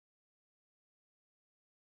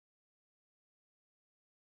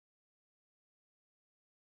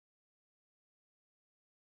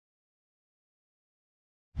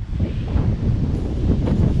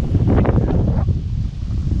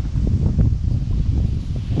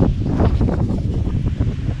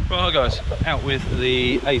Hi guys, out with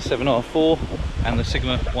the A7R4 and the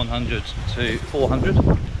Sigma 100 to 400,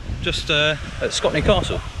 just at Scotney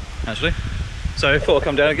Castle actually. So I thought I'd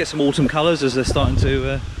come down and get some autumn colours as they're starting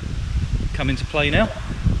to come into play now.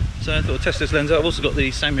 So I thought I'd test this lens out. I've also got the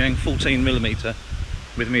Samyang 14mm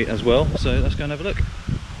with me as well, so let's go and have a look.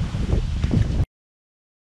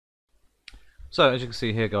 So as you can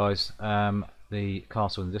see here guys, the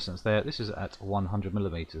castle in the distance there, this is at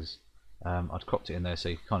 100mm. I'd cropped it in there so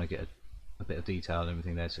you can kind of get a bit of detail and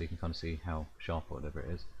everything there, so you can kind of see how sharp or whatever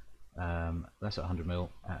it is. That's at 100mm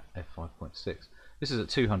at f5.6. This is at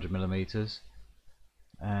 200mm,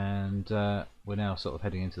 and we're now sort of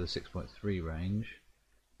heading into the 6.3 range.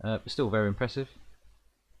 But still very impressive.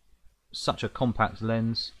 Such a compact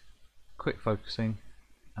lens, quick focusing,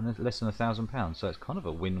 and there's less than £1,000, so it's kind of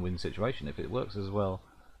a win-win situation. If it works as well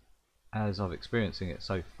as I've experiencing it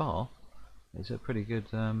so far, it's a pretty good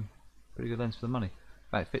lens for the money.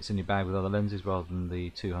 In fact, it fits in your bag with other lenses rather than the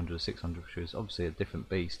 200 or 600, which is obviously a different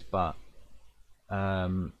beast, but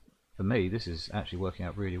for me this is actually working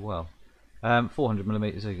out really well.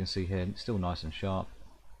 400mm, as you can see here, still nice and sharp,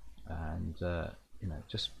 and you know,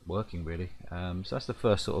 just working really. So that's the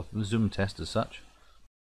first sort of zoom test as such.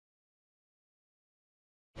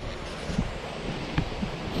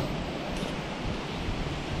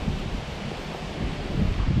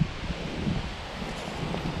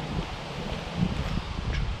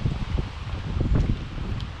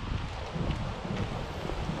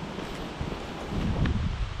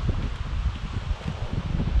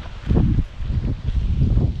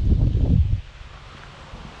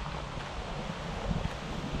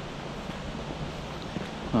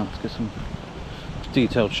 Oh, let's get some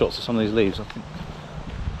detailed shots of some of these leaves. I think,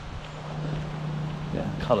 yeah,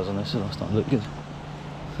 colours on this are starting to look good.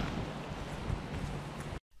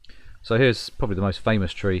 So here's probably the most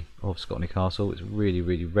famous tree of Scotney Castle. It's really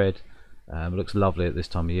red. It looks lovely at this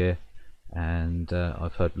time of year, and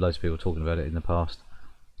I've heard loads of people talking about it in the past,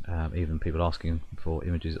 even people asking for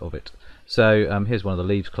images of it. So here's one of the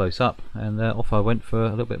leaves close up, and off I went for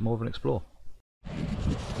a little bit more of an explore.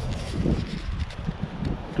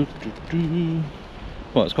 Well,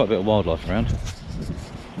 there's quite a bit of wildlife around.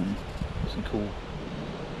 Some cool.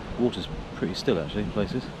 Water's pretty still actually in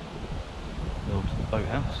places. The old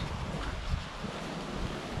boathouse.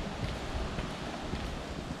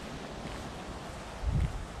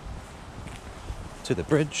 To the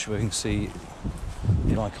bridge where you can see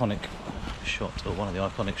the iconic shot, or one of the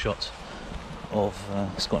iconic shots of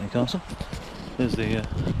Scotney Castle. There's the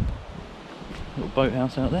little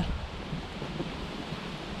boathouse out there.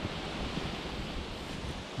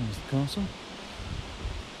 There's the castle.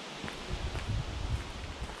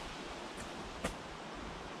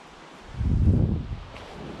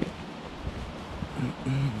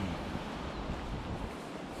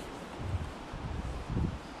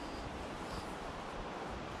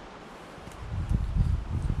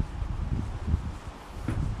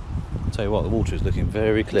 I'll tell you what, the water is looking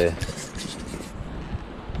very clear.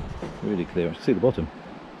 Really clear. I can see the bottom,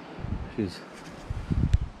 which is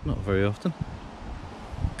not very often.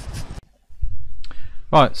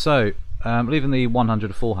 Right, so leaving the 100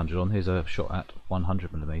 to 400 on, here's a shot at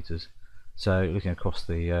 100mm. So looking across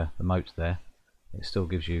the moat there, it still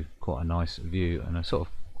gives you quite a nice view and a sort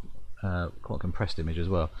of quite compressed image as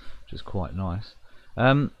well, which is quite nice.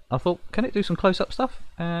 I thought, can it do some close-up stuff?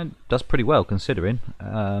 And does pretty well considering.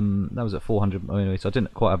 That was at 400mm, so I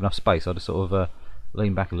didn't quite have enough space. I just sort of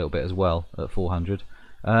leaned back a little bit as well at 400.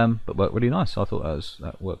 But worked really nice. I thought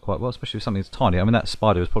that worked quite well, especially with something that's tiny. I mean, that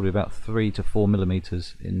spider was probably about 3 to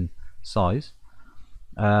 4mm in size.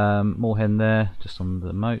 Moorhen there, just on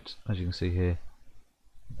the moat, as you can see here.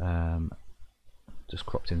 Just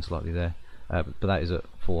cropped in slightly there, but that is at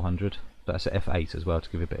 400. But that's at f8 as well to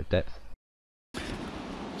give it a bit of depth.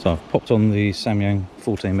 So I've popped on the Samyang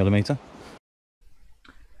 14mm.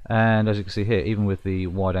 And as you can see here, even with the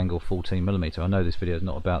wide angle 14mm, I know this video is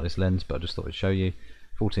not about this lens, but I just thought I'd show you.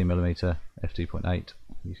 14mm f2.8,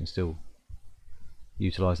 you can still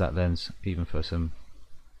utilise that lens even for some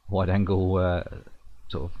wide angle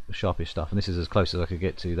sort of sharpish stuff, and this is as close as I could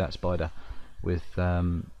get to that spider with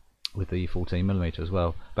the 14mm as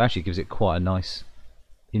well. But actually gives it quite a nice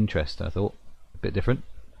interest, I thought, a bit different,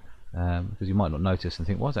 because you might not notice and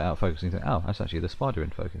think, why is it out of focus? And you think, oh, that's actually the spider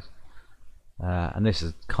in focus. And this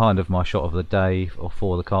is kind of my shot of the day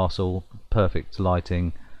for the castle. Perfect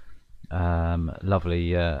lighting.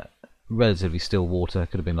 Lovely, relatively still water.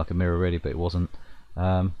 Could have been like a mirror really, but it wasn't.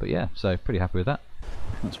 But yeah, so pretty happy with that.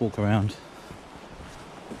 Let's walk around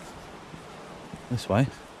this way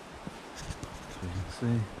so you can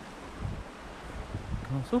see the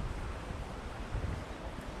castle.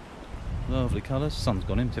 Lovely colours. Sun's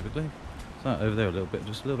gone in typically. So over there a little bit,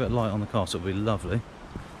 just a little bit of light on the castle would be lovely.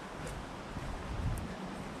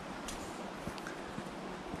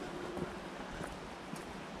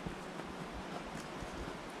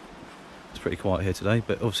 It's pretty quiet here today,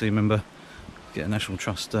 but obviously remember, get a National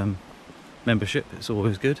Trust membership, it's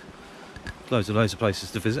always good. Loads of places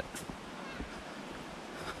to visit.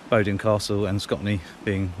 Bowden Castle and Scotney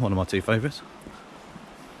being one of my two favourites.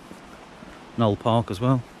 Knoll Park as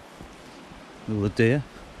well, all the deer.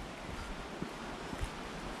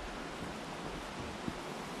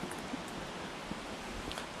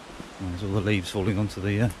 And there's all the leaves falling onto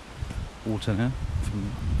the water now.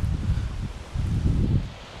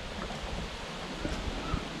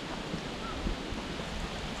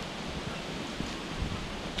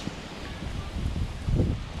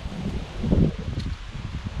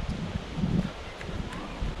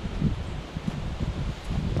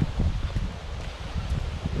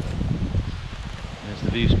 There's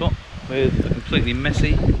the view spot with a completely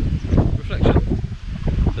messy reflection.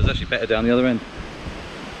 So it's actually better down the other end.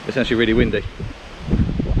 It's actually really windy.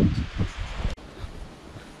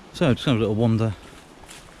 So just have a little wander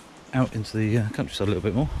out into the countryside a little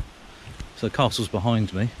bit more. So the castle's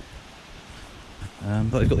behind me,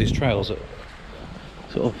 but they've got these trails that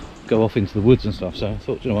sort of go off into the woods and stuff. So I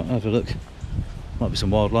thought, you know what, have a look. Might be some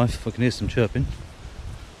wildlife if I can hear some chirping.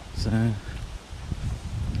 So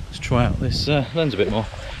let's try out this lens a bit more.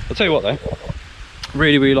 I'll tell you what though,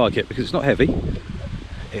 really like it because it's not heavy.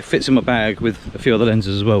 It fits in my bag with a few other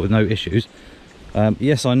lenses as well with no issues.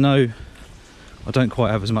 Yes, I know I don't quite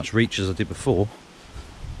have as much reach as I did before,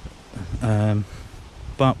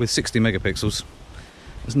 but with 60 megapixels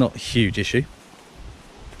it's not a huge issue.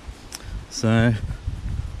 So,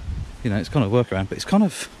 you know, it's kind of a workaround, but it's kind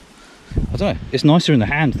of, I don't know, it's nicer in the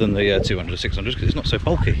hand than the 200 600s because it's not so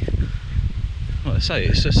bulky. Like I say,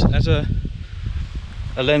 it's just as a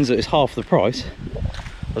lens that is half the price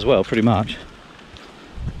as well, pretty much.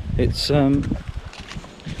 It's kind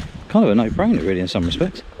of a no-brainer really in some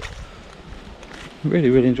respects.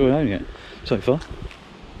 Really enjoy owning it so far.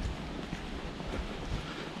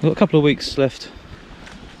 I've got a couple of weeks left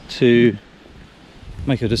to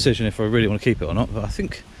make a decision if I really want to keep it or not, but I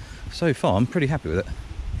think so far I'm pretty happy with it.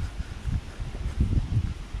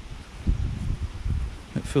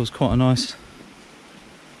 It feels quite a nice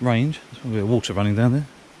range. There's a bit of water running down there.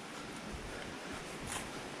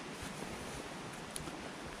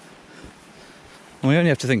 And we only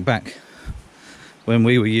have to think back when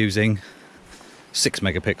we were using 6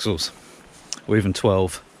 megapixels or even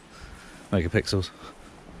 12 megapixels.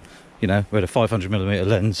 You know, we had a 500mm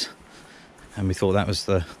lens and we thought that was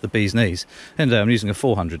the bee's knees. And I'm using a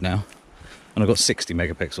 400 now and I've got 60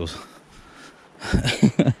 megapixels.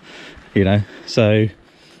 You know, so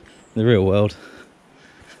the real world,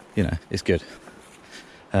 you know, it's good.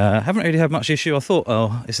 Haven't really had much issue. I thought,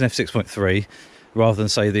 oh, it's an f6.3 rather than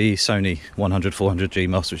say the Sony 100-400G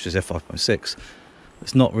Master, which is f5.6.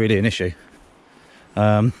 It's not really an issue.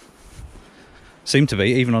 Seem to be,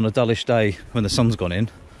 even on a dullish day when the sun's gone in,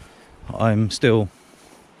 I'm still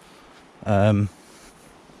at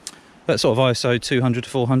sort of ISO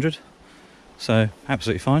 200-400, so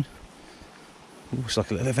absolutely fine. Ooh, it's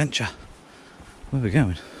like a little adventure. Where are we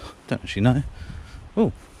going? Don't actually know.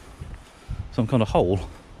 Oh, some kind of hole.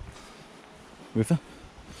 River.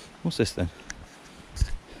 What's this then?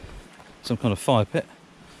 Some kind of fire pit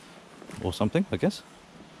or something, I guess.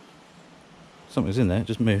 Something's in there, it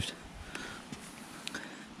just moved.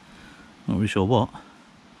 Not really sure what.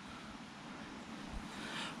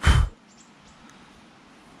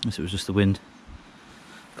 Unless it was just the wind.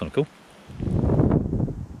 Kind of cool.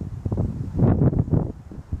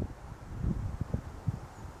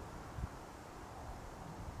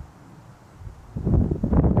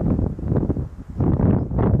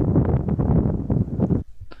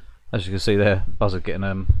 As you can see there, Buzzard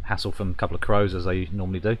getting hassle from a couple of crows as they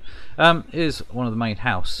normally do. Here's one of the main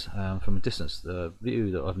house from a distance, the view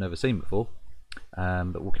that I've never seen before.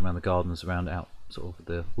 But walking around the gardens around out sort of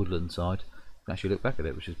the woodland side, you can actually look back at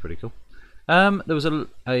it, which is pretty cool. There was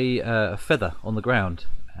a feather on the ground,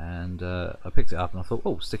 and I picked it up and I thought,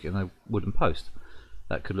 oh, stick it in a wooden post.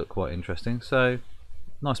 That could look quite interesting. So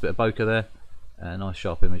nice bit of bokeh there, a nice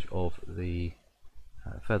sharp image of the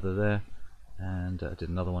feather there. And I did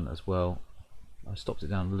another one as well. I stopped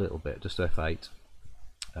it down a little bit, just to f8.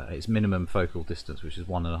 Its minimum focal distance, which is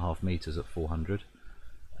 1.5 meters at 400.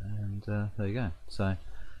 And there you go. So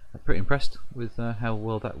I'm pretty impressed with how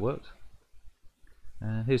well that worked.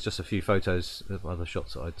 Here's just a few photos of other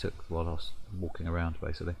shots that I took while I was walking around,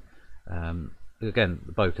 basically. Again,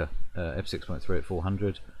 the bokeh f6.3 at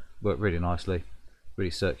 400 worked really nicely.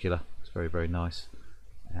 really circular. It's very, very nice.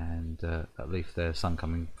 And that leaf there, sun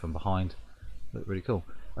coming from behind, looked really cool.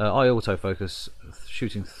 I autofocus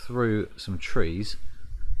shooting through some trees,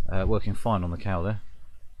 working fine on the cow there,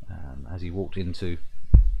 as he walked into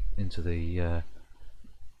the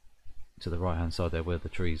to the right hand side there, where the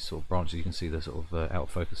trees sort of branches. You can see the sort of out of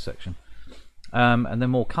focus section, and then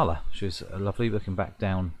more colour, which is lovely. Looking back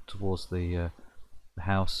down towards the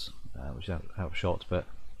house, which is out of shot, but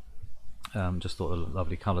just thought the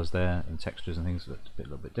lovely colours there and textures and things looked a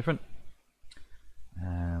little bit different.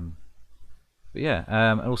 But yeah,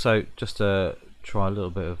 and also just to try a little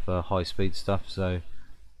bit of high speed stuff. So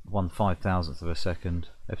 1/5000th of a second,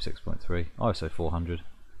 f6.3, ISO 400.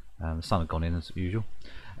 The sun had gone in as usual,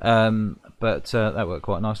 but that worked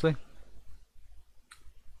quite nicely.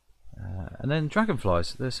 And then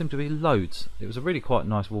dragonflies, there seemed to be loads. It was a really quite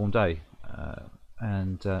nice warm day,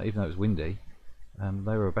 and even though it was windy,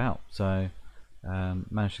 they were about. So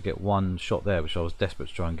managed to get one shot there, which I was desperate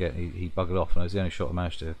to try and get. He buggered off, and it was the only shot I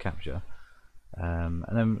managed to capture. And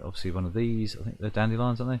then obviously one of these, I think they're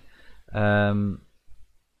dandelions, aren't they?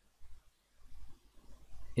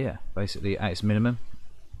 Yeah, basically at its minimum,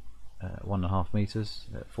 1.5 meters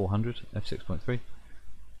at 400 f6.3.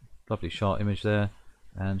 Lovely sharp image there,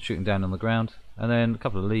 and shooting down on the ground. And then a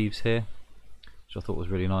couple of leaves here, which I thought was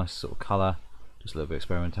really nice, sort of colour, just a little bit of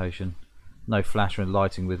experimentation. No flash or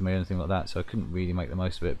lighting with me or anything like that, so I couldn't really make the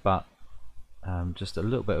most of it, but just a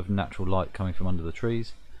little bit of natural light coming from under the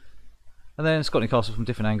trees. And then Scotney Castle from a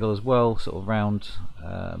different angle as well, sort of round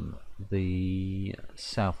the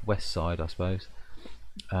southwest side, I suppose.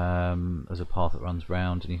 There's a path that runs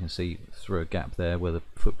round, and you can see through a gap there where the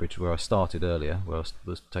footbridge where I started earlier, where I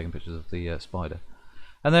was taking pictures of the spider.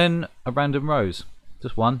 And then a random rose,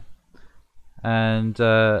 just one, and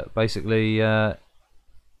basically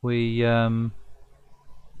we I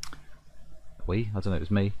don't know, it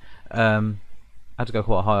was me, had to go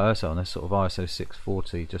quite a high ISO on this, sort of ISO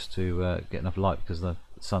 640, just to get enough light, because the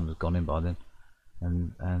sun had gone in by then.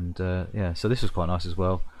 And yeah, so this was quite nice as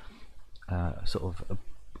well. Sort of a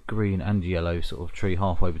green and yellow sort of tree,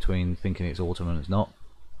 halfway between thinking it's autumn and it's not.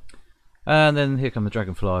 And then here come the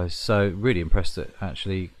dragonflies. So really impressed that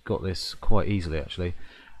actually got this quite easily. Actually,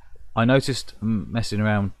 I noticed messing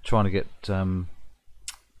around trying to get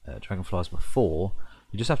dragonflies before.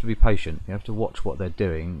 You just have to be patient. You have to watch what they're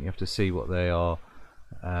doing. You have to see what they are.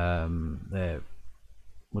 Their,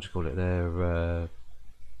 what do you call it? Their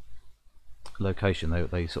location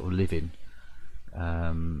they sort of live in.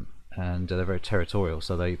 And they're very territorial,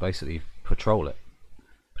 so they basically patrol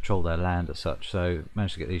their land as such. So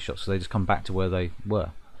managed to get these shots, so they just come back to where they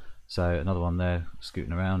were. So another one there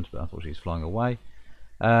scooting around, but unfortunately he's flying away.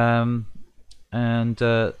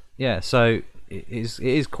 Yeah, so it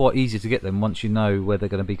is quite easy to get them once you know where they're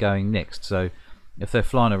going to be going next. So if they're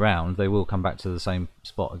flying around, they will come back to the same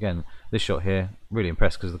spot again. This shot here, really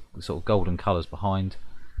impressed, because the sort of golden colours behind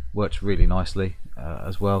worked really nicely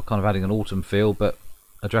as well, kind of adding an autumn feel, but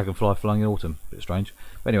a dragonfly flying in autumn, a bit strange.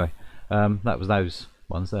 But anyway, that was those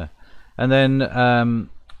ones there. And then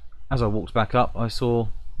as I walked back up, I saw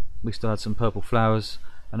we still had some purple flowers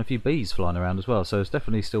and a few bees flying around as well, so it's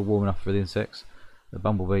definitely still warm enough for the insects. The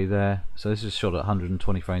bumblebee there, so this is shot at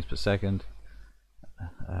 120 frames per second,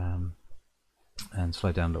 and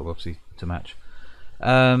slowed down a little, obviously, to match.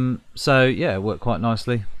 So yeah, it worked quite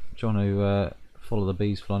nicely. Trying to follow the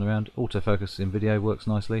bees flying around. Autofocus in video works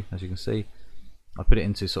nicely, as you can see. I put it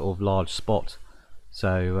into sort of large spot,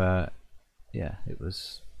 so yeah, it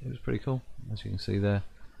was pretty cool, as you can see there.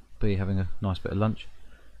 Bee having a nice bit of lunch.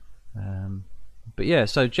 But yeah,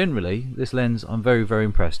 so generally this lens I'm very, very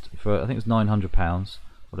impressed. For I think it's £900,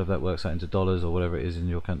 whatever that works out into dollars or whatever it is in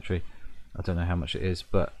your country. I don't know how much it is,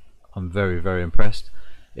 but I'm very, very impressed.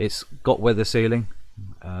 It's got weather sealing.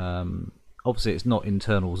 Obviously it's not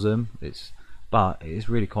internal zoom, but it is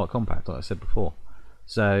really quite compact, like I said before.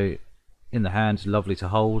 So in the hand, lovely to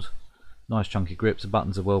hold, nice chunky grips, the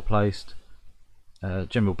buttons are well placed.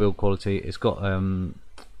 General build quality, it's got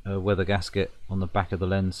a weather gasket on the back of the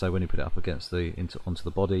lens, so when you put it up against onto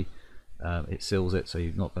the body, it seals it, so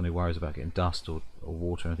you're not going to worry about getting dust or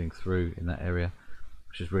water or anything through in that area,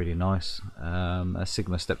 which is really nice.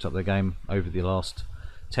 Sigma stepped up their game over the last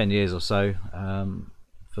 10 years or so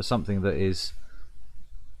for something that it's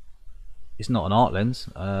not an art lens.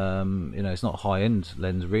 You know, it's not a high-end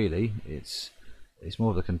lens really. It's more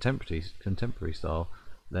of the contemporary style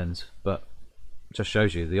lens, but just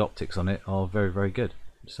shows you the optics on it are very, very good.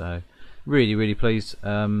 So really, really pleased.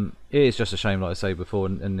 It is just a shame, like I say before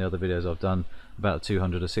in the other videos I've done, about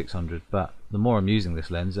 200 or 600. But the more I'm using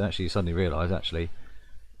this lens, I actually suddenly realise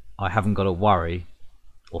I haven't got to worry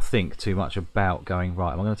or think too much about going,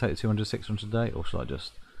 right, am I going to take the 200-600 today, or should I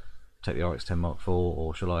just take the RX10 Mark IV,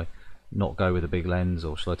 or shall I not go with a big lens,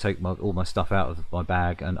 or shall I take all my stuff out of my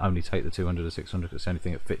bag and only take the 200 or 600 because it's the only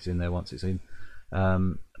thing that fits in there once it's in.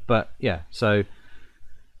 But yeah, so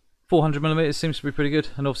 400mm seems to be pretty good,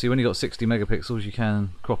 and obviously when you've got 60 megapixels you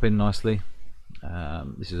can crop in nicely.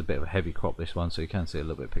 This is a bit of a heavy crop, this one, so you can see a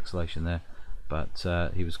little bit of pixelation there,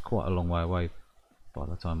 but he was quite a long way away by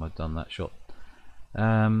the time I'd done that shot.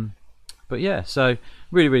 But yeah, so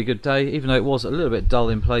really good day, even though it was a little bit dull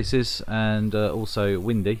in places and also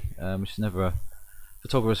windy, which is never a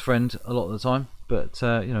photographer's friend a lot of the time, but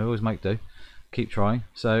you know, always make do, keep trying.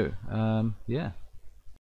 So yeah.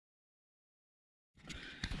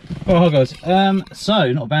 Alright guys,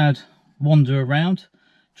 so not a bad wander around,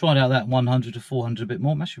 tried out that 100 to 400 a bit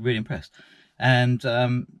more. I'm actually really impressed, and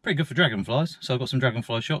pretty good for dragonflies. So I've got some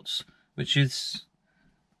dragonfly shots, which is,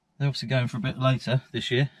 they're obviously going for a bit later this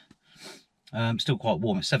year. Still quite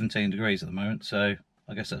warm, it's 17 degrees at the moment, so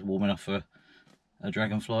I guess that's warm enough for a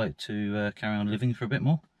dragonfly to carry on living for a bit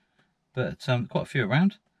more. But quite a few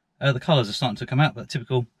around. The colours are starting to come out, but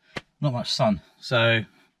typical, not much sun. So,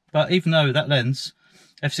 but even though that lens,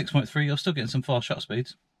 f6.3, you're still getting some fast shutter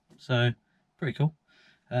speeds, so pretty cool.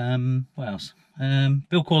 What else?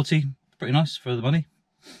 Build quality, pretty nice for the money.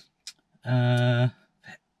 Like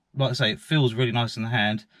I say, it feels really nice in the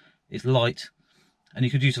hand. It's light, and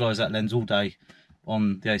you could utilise that lens all day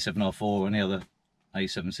on the A7R4 or any other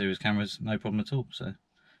A7 series cameras, no problem at all. So it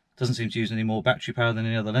doesn't seem to use any more battery power than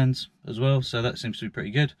any other lens as well, so that seems to be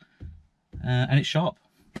pretty good. And it's sharp,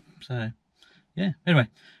 so yeah. Anyway,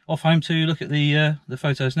 off home to look at the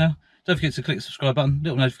photos now. Don't forget to click the subscribe button,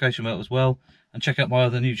 little notification bell as well, and check out my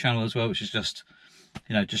other new channel as well, which is just,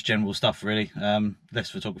 you know, just general stuff really. Less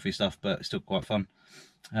photography stuff, but it's still quite fun.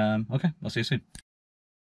 Okay, I'll see you soon.